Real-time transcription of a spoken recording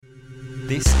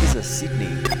This is a Sydney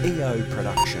EO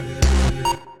production.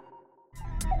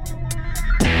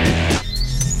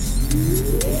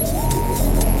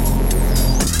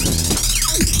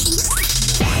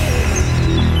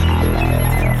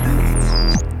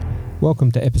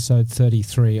 Welcome to episode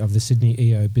 33 of the Sydney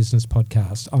EO Business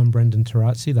Podcast. I'm Brendan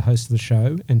Tarazzi, the host of the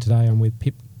show, and today I'm with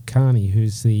Pip Kearney,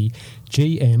 who's the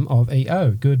GM of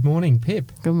EO. Good morning,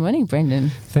 Pip. Good morning, Brendan.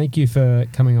 Thank you for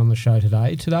coming on the show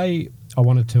today. Today, I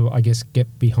wanted to,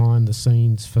 get behind the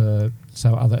scenes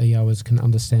so other EOers can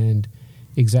understand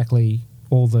exactly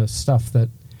all the stuff that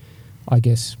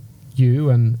you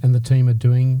and the team are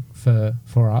doing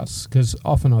for us, because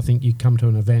often I think you come to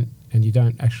an event and you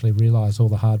don't actually realise all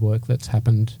the hard work that's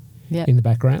happened in the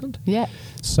background. Yeah.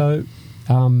 So,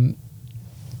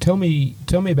 tell me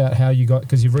about how you got,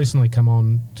 because you've recently come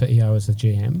on to EO as the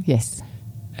GM. Yes.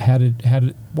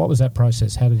 What was that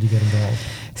process? How did you get involved?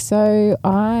 So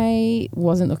I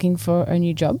wasn't looking for a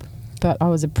new job, but I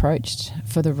was approached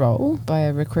for the role by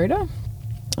a recruiter.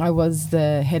 I was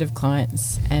the head of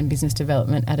clients and business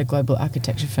development at a global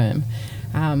architecture firm,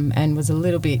 and was a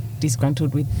little bit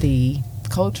disgruntled with the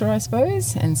culture, I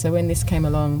suppose. And so when this came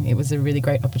along, it was a really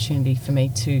great opportunity for me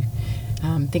to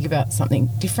think about something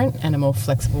different and a more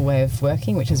flexible way of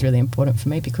working, which is really important for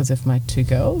me because of my two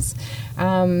girls.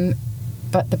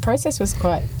 But the process was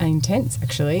quite intense,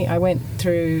 actually. I went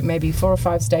through maybe 4 or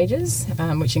 5 stages,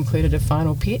 which included a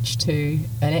final pitch to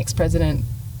an ex-president,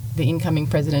 the incoming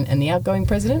president and the outgoing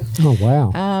president. Oh,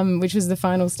 wow. Which was the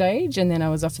final stage, and then I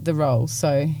was offered the role.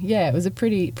 So, yeah, it was a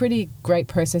pretty great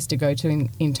process to go to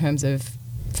in terms of,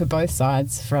 for both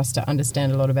sides, for us to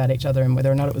understand a lot about each other and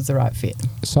whether or not it was the right fit.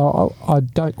 So I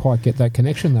don't quite get that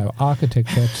connection, though.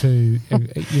 Architecture to,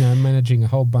 managing a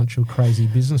whole bunch of crazy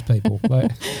business people.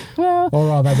 Or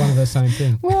are they one of the same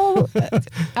thing? Well,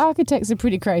 architects are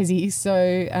pretty crazy. So,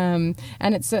 and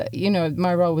it's,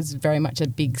 my role was very much a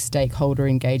big stakeholder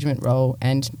engagement role,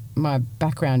 and my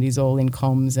background is all in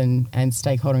comms and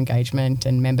stakeholder engagement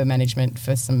and member management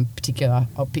for some particular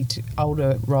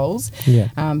older roles. Yeah.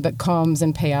 But comms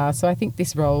and PR. So I think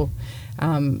this role,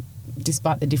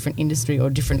 despite the different industry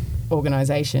or different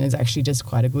organisation, is actually just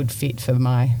quite a good fit for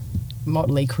my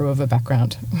motley crew of a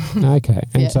background. Okay.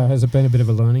 And so has it been a bit of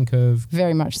a learning curve?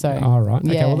 Very much so. All right.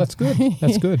 Okay, well, that's good.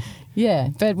 That's good. Yeah,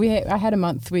 but I had a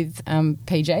month with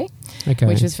PJ,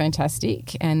 which was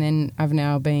fantastic, and then I've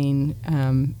now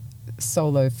been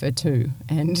solo for 2.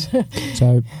 And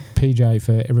so PJ,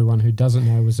 for everyone who doesn't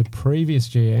know, was a previous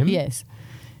GM. Yes.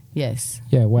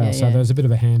 Yeah, wow. Yeah, so there was a bit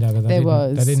of a handover.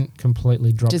 They didn't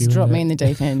completely drop me in the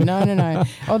deep end. No.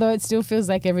 Although it still feels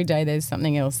like every day there's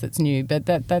something else that's new. But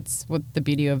that's what the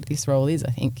beauty of this role is,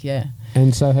 I think, yeah.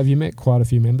 And so have you met quite a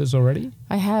few members already?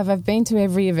 I have. I've been to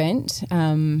every event,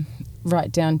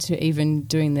 right down to even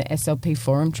doing the SLP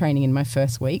forum training in my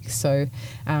first week. So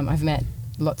I've met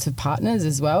lots of partners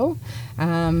as well.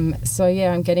 So,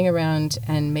 yeah, I'm getting around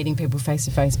and meeting people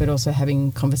face-to-face, but also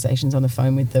having conversations on the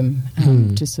phone with them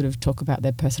to sort of talk about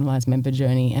their personalised member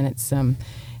journey. And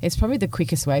it's probably the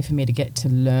quickest way for me to get to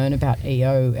learn about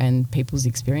EO and people's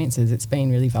experiences. It's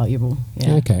been really valuable.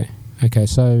 Yeah. Okay.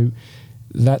 So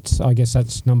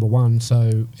that's number one.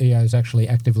 So EO is actually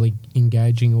actively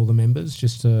engaging all the members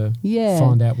just to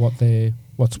find out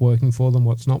what's working for them,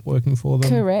 what's not working for them.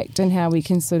 Correct, and how we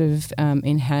can sort of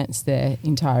enhance their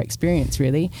entire experience,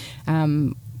 really.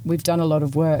 We've done a lot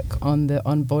of work on the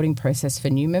onboarding process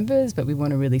for new members, but we want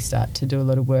to really start to do a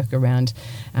lot of work around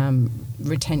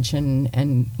retention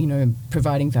and,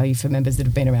 providing value for members that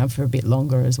have been around for a bit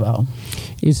longer as well.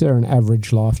 Is there an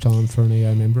average lifetime for an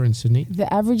EO member in Sydney?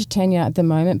 The average tenure at the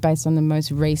moment, based on the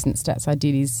most recent stats I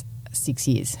did, is 6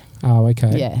 years. Oh,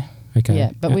 okay. Yeah. Okay.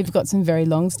 Yeah, but we've got some very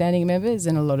long-standing members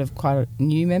and a lot of quite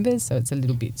new members, so it's a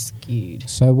little bit skewed.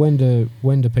 So when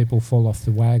do people fall off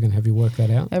the wagon? Have you worked that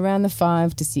out? Around the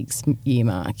 5 to 6 year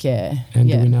mark, yeah. And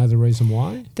do we know the reason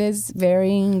why? There's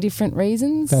varying different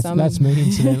reasons. That's me,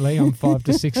 incidentally. I'm 5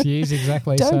 to 6 years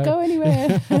exactly. Don't go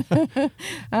anywhere.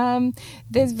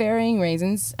 There's varying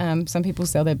reasons. Some people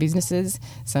sell their businesses.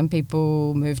 Some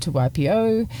people move to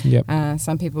YPO. Yep.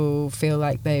 Some people feel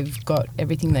like they've got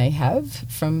everything they have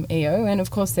from EO. And of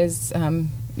course there's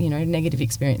negative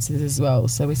experiences as well,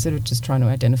 so we're sort of just trying to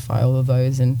identify all of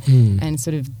those and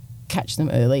sort of catch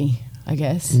them early, I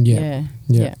guess. Yeah.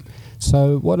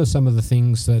 So what are some of the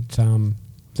things that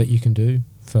that you can do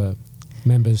for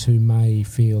members who may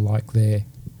feel like they're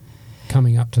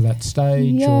coming up to that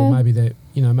stage, or maybe they're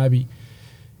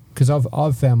because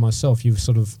I've found myself,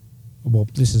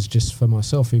 this is just for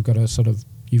myself, you've got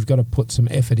to put some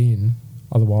effort in,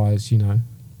 otherwise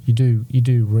you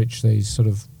do reach these sort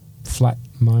of flat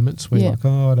moments where you're like,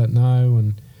 oh, I don't know,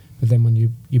 and but then when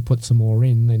you put some more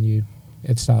in, then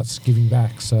it starts giving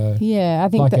back. So Yeah, I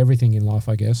think like everything in life,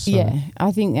 I guess. So. Yeah,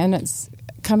 I think, and it's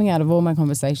coming out of all my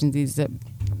conversations is that,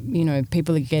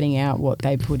 people are getting out what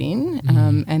they put in,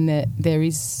 and that there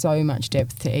is so much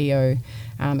depth to EO.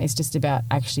 It's just about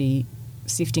actually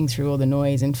sifting through all the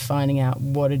noise and finding out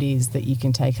what it is that you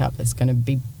can take up that's going to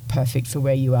be perfect for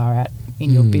where you are at in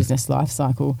your business life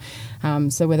cycle.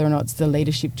 So whether or not it's the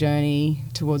leadership journey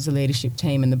towards the leadership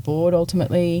team and the board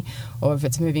ultimately, or if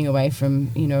it's moving away from,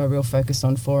 a real focus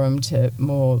on forum to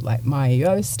more like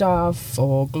MyEO stuff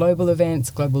or global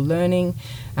events, global learning,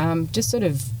 just sort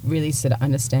of really sort of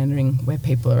understanding where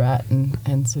people are at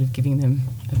and sort of giving them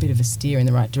a bit of a steer in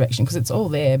the right direction, because it's all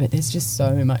there, but there's just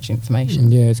so much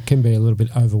information. Yeah, it can be a little bit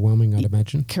overwhelming, I'd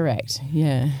imagine. Correct,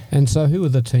 yeah. And so who are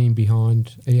the team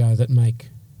behind EO that make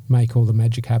all the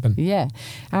magic happen? Yeah.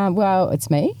 Well, it's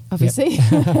me, obviously.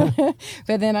 Yep.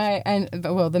 But then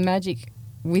the magic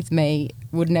with me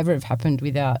would never have happened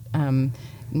without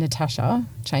Natasha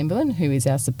Chamberlain, who is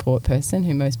our support person,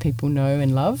 who most people know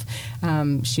and love.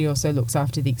 She also looks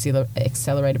after the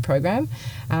Accelerator program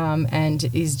and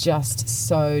is just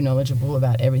so knowledgeable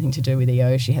about everything to do with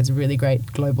EO. She has really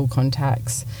great global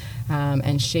contacts.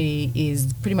 And she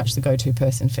is pretty much the go-to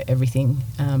person for everything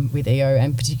with EO,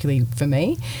 and particularly for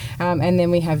me. And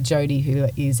then we have Jody, who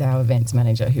is our events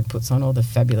manager, who puts on all the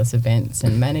fabulous events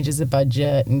and manages the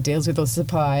budget and deals with all the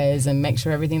suppliers and makes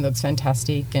sure everything looks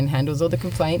fantastic and handles all the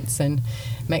complaints and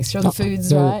makes sure the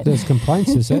food's right. There's complaints,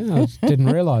 is there? I didn't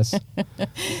realise.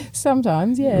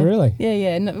 Sometimes, yeah. Really?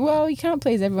 Yeah. No, well, you can't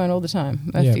please everyone all the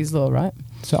time. Murphy's Law, right?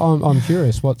 So I'm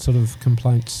curious, what sort of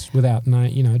complaints, without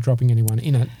dropping anyone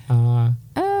in it?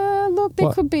 Look,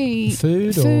 there could be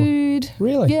food.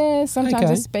 Really? Yeah. Sometimes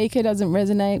a speaker doesn't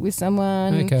resonate with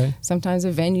someone. Okay. Sometimes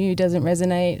a venue doesn't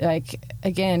resonate. Like,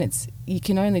 again, you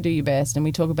can only do your best, and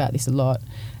we talk about this a lot,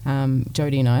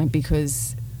 Jodie and I,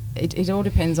 because it all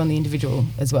depends on the individual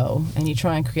as well, and you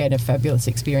try and create a fabulous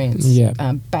experience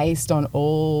based on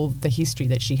all the history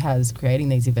that she has creating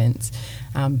these events,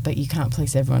 but you can't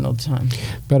please everyone all the time.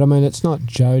 But I mean, it's not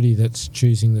Jodie that's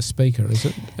choosing the speaker, is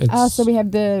it? So we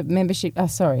have the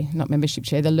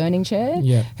the learning chair,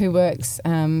 who works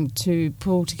to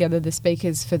pull together the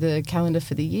speakers for the calendar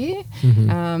for the year.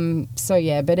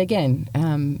 But again,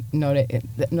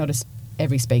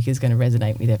 every speaker is going to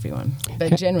resonate with everyone.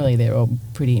 But generally, they're all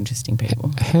pretty interesting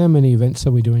people. How many events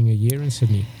are we doing a year in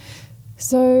Sydney?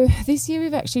 So this year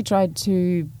we've actually tried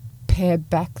to pare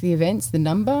back the events, the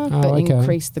number, but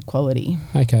increase the quality.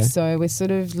 Okay. So we're sort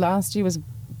of, last year was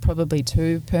probably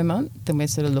 2 per month, and we're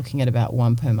sort of looking at about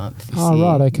 1 per month this year.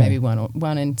 Right, okay. Maybe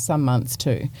one in some months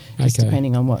too, just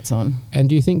depending on what's on. And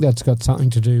do you think that's got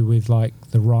something to do with like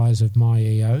the rise of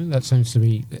MyEO? That seems to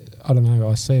be, I don't know,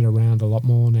 I see it around a lot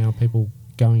more now, people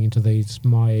going into these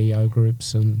MyEO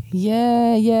groups and...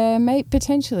 Yeah,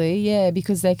 potentially,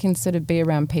 because they can sort of be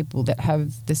around people that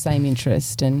have the same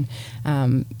interest, and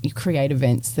you create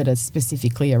events that are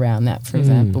specifically around that. For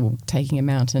example, taking a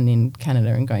mountain in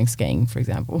Canada and going skiing, for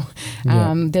example.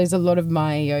 There's a lot of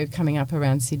MyEO coming up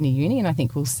around Sydney Uni, and I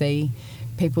think we'll see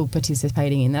people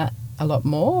participating in that a lot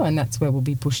more, and that's where we'll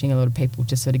be pushing a lot of people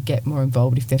to sort of get more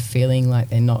involved if they're feeling like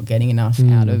they're not getting enough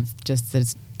out of just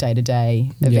the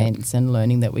day-to-day events and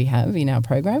learning that we have in our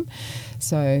program.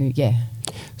 So, yeah.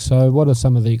 So what are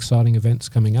some of the exciting events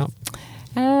coming up?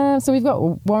 So we've got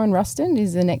Warren Ruston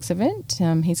is the next event.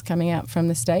 He's coming out from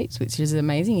the States, which is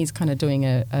amazing. He's kind of doing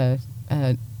a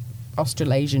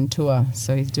Australasian tour,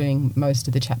 so he's doing most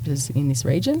of the chapters in this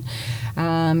region.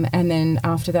 And then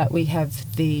after that we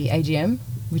have the AGM,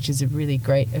 which is a really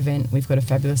great event. We've got a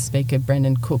fabulous speaker,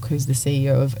 Brendan Cook, who's the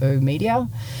CEO of O Media.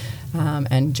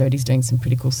 And Jodie's doing some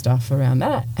pretty cool stuff around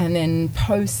that. And then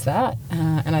post that,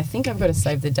 and I think I've got to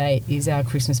save the date, is our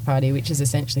Christmas party, which is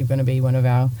essentially going to be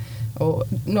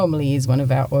normally is one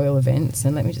of our oil events.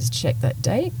 And let me just check that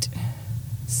date.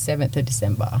 7th of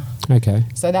December. Okay.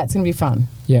 So that's going to be fun.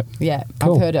 Yep. Yeah.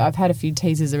 Cool. I've had a few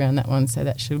teasers around that one, so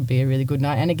that should be a really good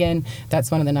night. And again,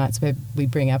 that's one of the nights where we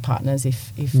bring our partners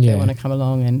if they want to come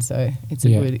along, and so it's a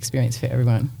good experience for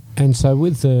everyone. And so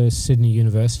with the Sydney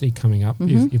University coming up,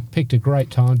 you've picked a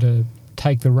great time to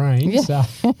take the reins. Yeah.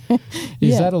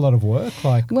 Is that a lot of work?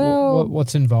 Like,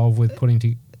 what's involved with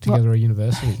putting together a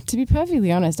university? To be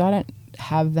perfectly honest, I don't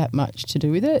have that much to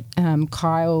do with it.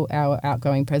 Kyle, our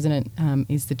outgoing president,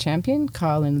 is the champion,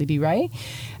 Kyle and Libby Ray,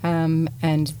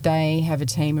 and they have a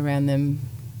team around them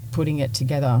putting it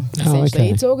together, essentially.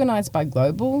 It's organised by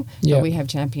Global, but we have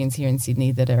champions here in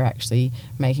Sydney that are actually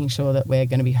making sure that we're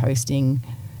going to be hosting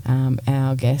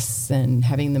our guests and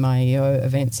having the IEO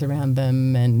events around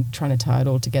them and trying to tie it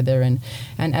all together. And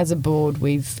as a board,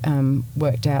 we've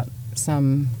worked out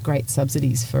some great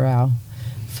subsidies for our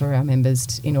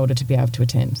members in order to be able to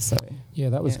attend. So yeah,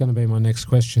 that was going to be my next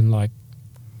question. Like,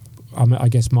 I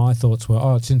guess my thoughts were,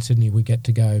 it's in Sydney, we get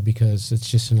to go because it's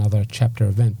just another chapter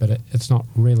event, but it's not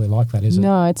really like that, is it?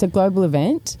 No, it's a global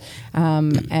event,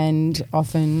 and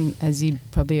often, as you're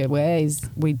probably aware, is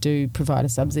we do provide a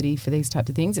subsidy for these types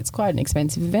of things. It's quite an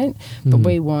expensive event, but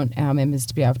we want our members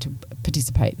to be able to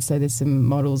participate. So there's some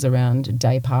models around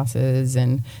day passes,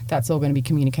 and that's all going to be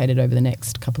communicated over the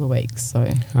next couple of weeks. So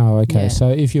okay. Yeah. So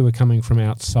if you were coming from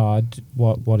outside,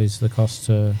 what is the cost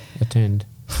to attend?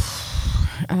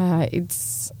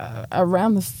 It's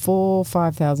around the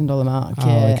 $5,000 mark.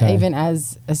 Okay. Even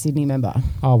as a Sydney member.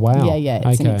 Oh wow! Yeah.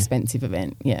 It's an expensive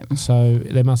event. Yeah. So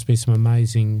there must be some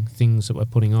amazing things that we're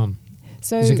putting on.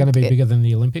 So is it going to be bigger than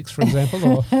the Olympics, for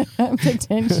example, or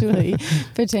potentially?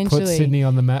 put Sydney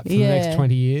on the map for the next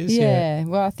 20 years? Yeah.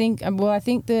 Well, I think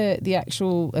the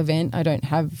actual event I don't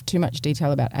have too much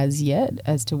detail about as yet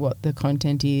as to what the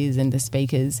content is and the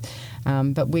speakers,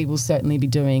 but we will certainly be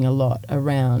doing a lot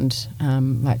around,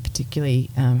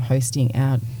 particularly hosting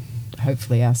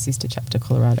hopefully our sister chapter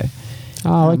Colorado.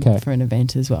 For an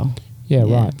event as well. Yeah,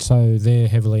 right. So they're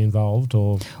heavily involved,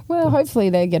 or hopefully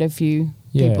they get a few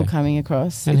people coming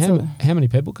across. And how many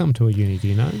people come to a uni? Do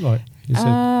you know?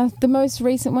 The most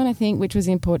recent one, I think, which was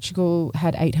in Portugal,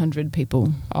 had 800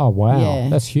 people. Oh wow, Yeah.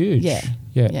 that's huge.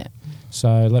 Yeah.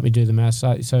 So let me do the maths.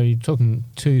 So you're talking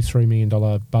 $2-3 million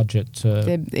budget to.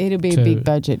 It'll be a big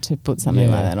budget to put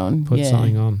something like that on. Put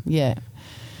something on. Yeah.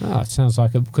 Oh, it sounds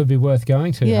like it could be worth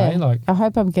going to. Yeah, hey? I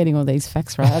hope I'm getting all these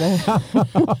facts right.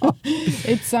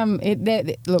 It's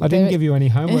look. I didn't give you any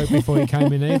homework before you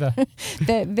came in either.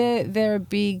 They're a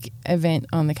big event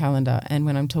on the calendar, and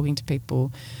when I'm talking to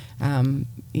people,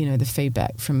 the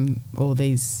feedback from all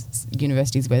these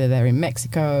universities, whether they're in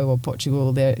Mexico or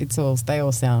Portugal, they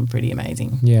all sound pretty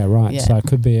amazing. Yeah, right. Yeah. So it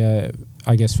could be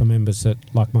I guess for members that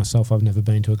like myself, I've never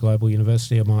been to a global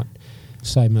university, I might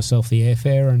save myself the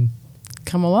airfare and.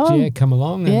 Come along. Yeah, come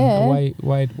along and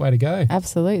way to go.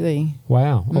 Absolutely.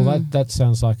 Wow. Well, that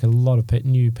sounds like a lot of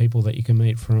new people that you can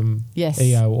meet from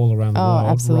EO all around the world,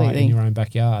 absolutely. right in your own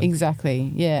backyard.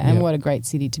 Exactly. Yeah, and what a great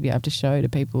city to be able to show to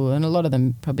people, and a lot of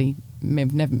them probably may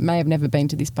have never been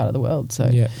to this part of the world. So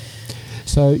yeah.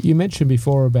 So you mentioned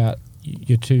before about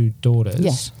your two daughters.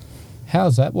 Yes.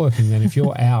 How's that working then? If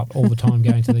you're out all the time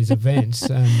going to these events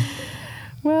and.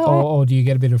 Or do you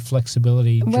get a bit of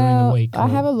flexibility during the week? I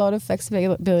have a lot of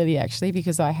flexibility actually,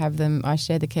 because I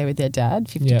share the care with their dad,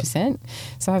 50%. Yep.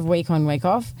 So I have week on, week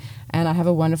off. And I have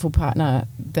a wonderful partner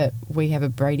that we have a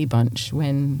Brady bunch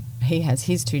when he has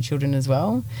his two children as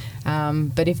well.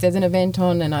 But if there's an event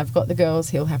on and I've got the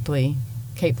girls, he'll happily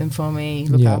keep them for me,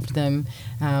 look after them.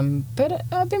 But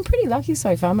I've been pretty lucky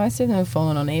so far. Most of them have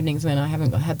fallen on evenings when I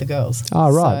haven't had the girls.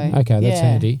 Oh, right. So, okay, that's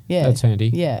handy. Yeah. That's handy.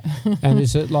 Yeah. And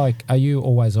is it are you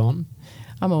always on?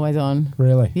 I'm always on.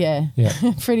 Really? Yeah. Yeah.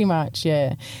 Pretty much,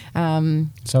 yeah.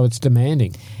 So it's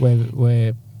demanding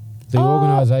where the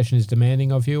organisation is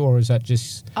demanding of you, or is that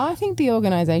just... I think the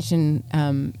organisation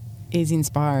is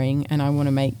inspiring, and I want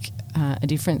to make a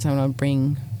difference. I want to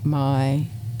bring my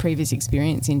previous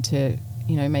experience into...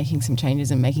 making some changes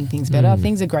and making things better.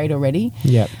 Things are great already.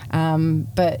 Yeah.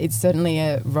 But it's certainly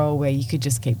a role where you could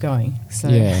just keep going. So.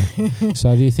 Yeah.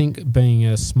 So do you think being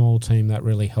a small team that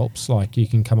really helps? Like you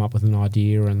can come up with an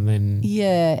idea and then...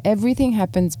 Yeah, everything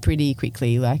happens pretty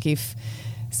quickly. Like if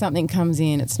something comes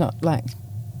in, it's not like,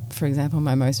 for example,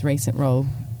 my most recent role,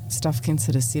 stuff can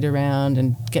sort of sit around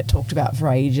and get talked about for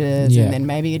ages, and then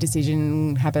maybe a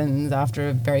decision happens after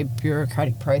a very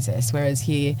bureaucratic process, whereas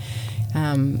here...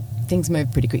 things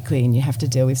move pretty quickly and you have to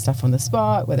deal with stuff on the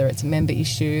spot, whether it's a member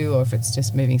issue or if it's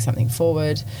just moving something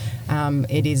forward.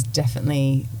 It is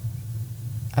definitely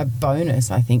a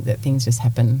bonus, I think, that things just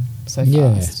happen so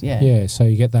fast. Yeah, so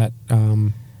you get that,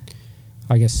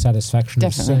 I guess, satisfaction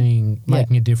of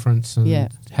making a difference and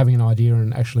having an idea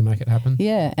and actually make it happen.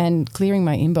 Yeah, and clearing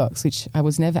my inbox, which I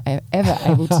was never ever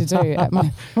able to do at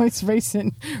my most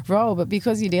recent role. But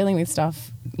because you're dealing with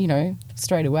stuff,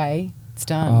 straight away, it's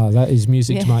done. Oh, that is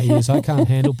music to my ears. I can't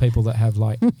handle people that have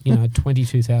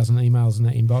 22,000 emails in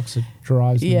their inbox. It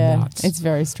drives me nuts. It's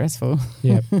very stressful.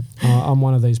 Yeah. I'm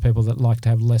one of these people that like to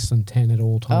have less than 10 at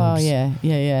all times. Oh,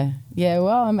 yeah. Yeah,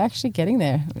 well, I'm actually getting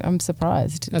there. I'm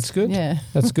surprised. That's good. Yeah.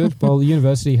 That's good. Well, the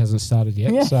university hasn't started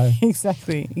yet. Yeah, so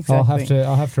exactly. I'll have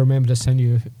to remember to send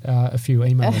you a few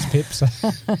emails, Pip. So.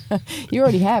 You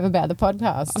already have about the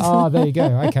podcast. Oh, there you go.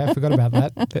 Okay, I forgot about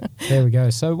that. But there we go.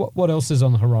 So what else is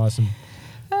on the horizon?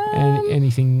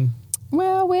 Anything?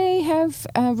 Well, we have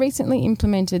recently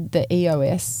implemented the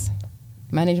EOS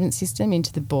management system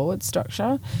into the board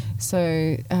structure.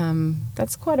 So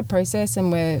that's quite a process,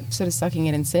 and we're sort of sucking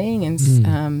it and seeing and,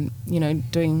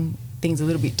 doing things a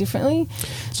little bit differently.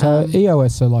 So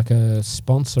EOS are like a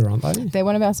sponsor, aren't they? They're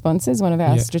one of our sponsors, one of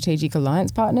our strategic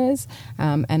alliance partners,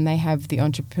 and they have the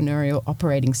entrepreneurial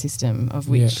operating system of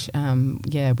which,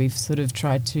 we've sort of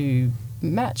tried to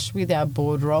match with our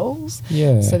board roles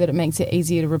so that it makes it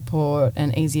easier to report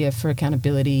and easier for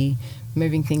accountability,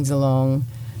 moving things along.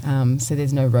 So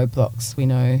there's no roadblocks. We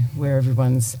know where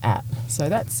everyone's at. So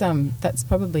that's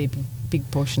probably a big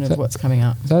portion of what's coming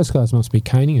up. Those guys must be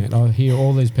caning it. I hear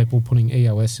all these people putting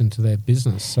EOS into their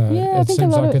business. So it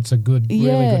seems like it's a good,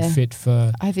 really good fit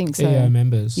for I think so. EO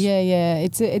members. Yeah.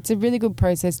 It's a really good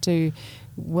process to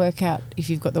work out if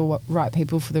you've got the right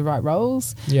people for the right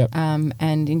roles,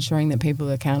 and ensuring that people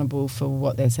are accountable for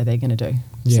what they say they're going to do.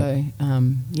 So,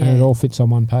 and it all fits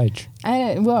on one page.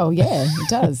 It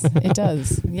does. It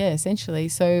does. Yeah, essentially.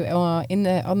 So,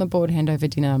 on the board handover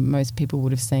dinner, most people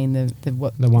would have seen the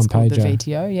one page, the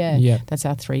VTO. That's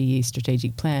our 3-year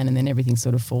strategic plan, and then everything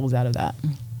sort of falls out of that.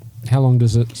 How long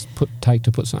does it take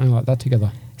to put something like that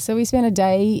together? So we spent a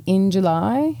day in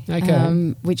July,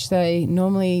 which they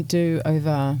normally do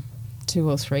over 2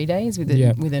 or 3 days with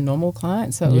a normal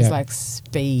client. So it was like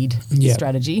speed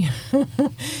strategy,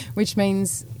 which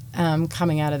means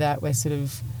coming out of that, we're sort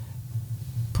of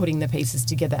putting the pieces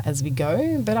together as we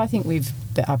go. But I think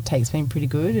the uptake's been pretty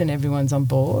good and everyone's on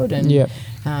board, and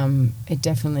it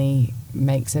definitely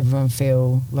makes everyone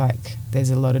feel like there's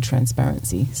a lot of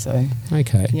transparency. So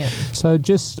so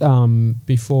just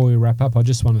before we wrap up, I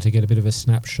just wanted to get a bit of a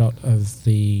snapshot of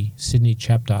the Sydney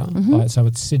chapter. So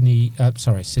it's Sydney,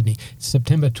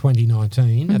 September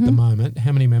 2019 at the moment.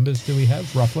 How many members do we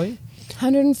have roughly?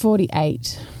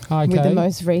 148 with the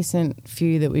most recent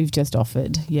few that we've just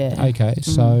offered.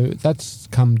 So that's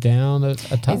come down a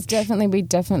touch. We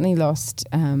definitely lost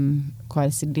quite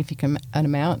a significant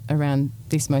amount around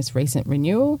this most recent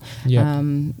renewal.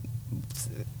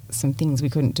 Some things we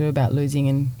couldn't do about losing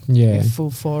in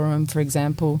full forum, for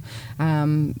example.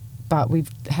 But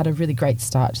we've had a really great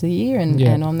start to the year,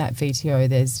 and on that VTO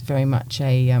there's very much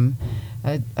a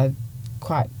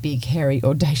quite big, hairy,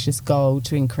 audacious goal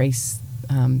to increase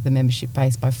the membership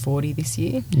base by 40 this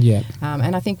year.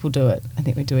 And I think we'll do it. I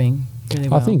think we're doing really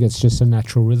well. I think it's just a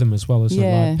natural rhythm as well, isn't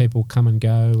it? Like people come and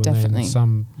go, and then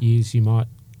some years you might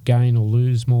gain or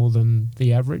lose more than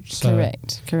the average. So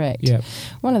Correct.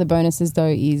 One of the bonuses, though,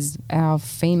 is our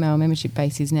female membership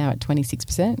base is now at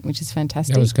 26%, which is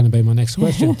fantastic. That was going to be my next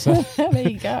question. So. There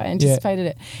you go. I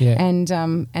anticipated it.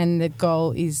 And the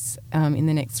goal is in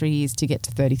the next 3 years to get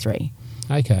to 33.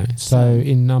 Okay. So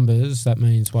in numbers, that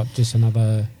means what? Just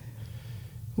another...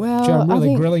 Well, I'm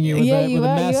really grilling you with the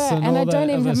maths and all I don't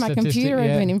that, even have my computer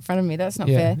open in front of me. That's not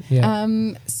fair.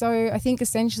 So I think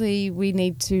essentially we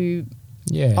need to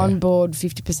onboard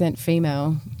 50%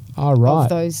 female. Oh, right. Of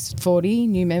those 40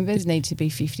 new members need to be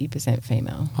 50%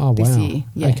 female this year.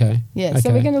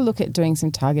 So we're going to look at doing some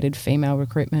targeted female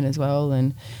recruitment as well,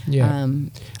 and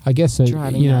I guess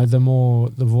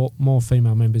the more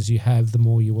female members you have, the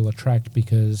more you will attract,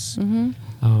 because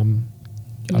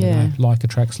I don't know, like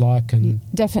attracts like, and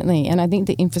definitely. And I think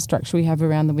the infrastructure we have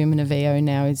around the women of EO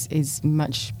now is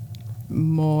much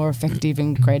more effective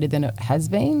and greater than it has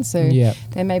been. So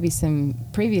there may be some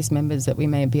previous members that we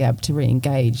may be able to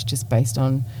re-engage just based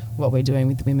on what we're doing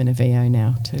with the women of EO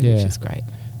now too, which is great.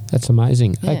 That's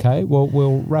amazing. Okay, well,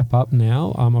 we'll wrap up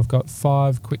now. I've got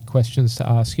 5 quick questions to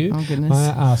ask you. Oh, goodness. May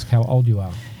I ask how old you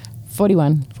are?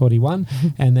 41. 41.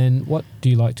 And then what do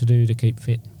you like to do to keep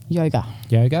fit? Yoga.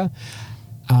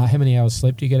 How many hours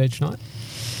sleep do you get each night?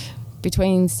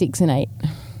 Between 6 and 8.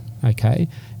 Okay.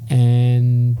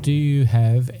 And do you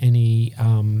have any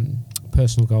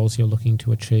personal goals you're looking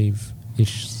to achieve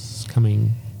this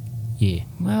coming year?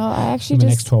 Well, I actually in the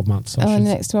next 12 months. In the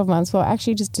next 12 months. Well, I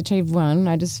actually just achieved one.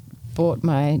 I just bought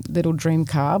my little dream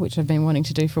car, which I've been wanting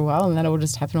to do for a while, and that all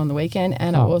just happened on the weekend.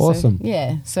 And awesome.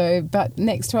 So, but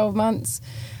next 12 months,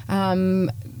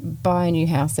 buy a new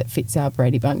house that fits our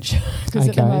Brady Bunch, because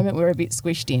at the moment we're a bit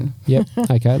squished in.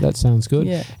 Okay, that sounds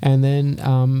good. And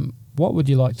then what would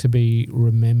you like to be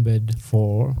remembered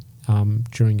for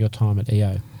during your time at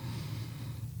EO?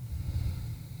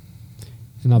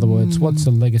 In other words, what's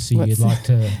the legacy you'd like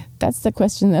to... That's the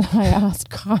question that I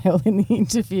asked Kyle in the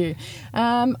interview.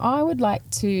 I would like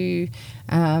to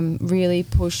really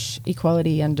push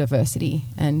equality and diversity,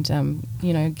 and,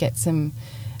 get some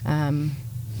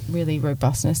really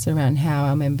robustness around how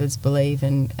our members believe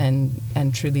and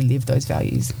truly live those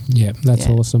values. Yeah, that's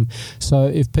Yeah. awesome. So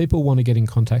if people want to get in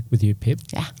contact with you, Pip,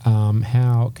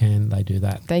 how can they do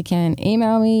that? They can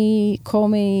email me, call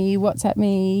me, WhatsApp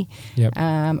me. Yep.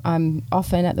 I'm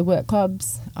often at the work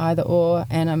clubs, either or,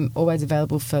 and I'm always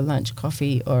available for lunch,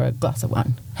 coffee, or a glass of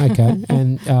wine. Okay,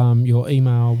 and your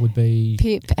email would be?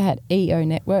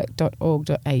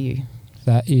 pip@eonetwork.org.au.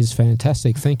 That is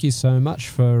fantastic. Thank you so much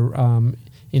for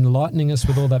enlightening us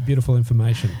with all that beautiful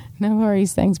information. No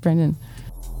worries. Thanks, Brendan.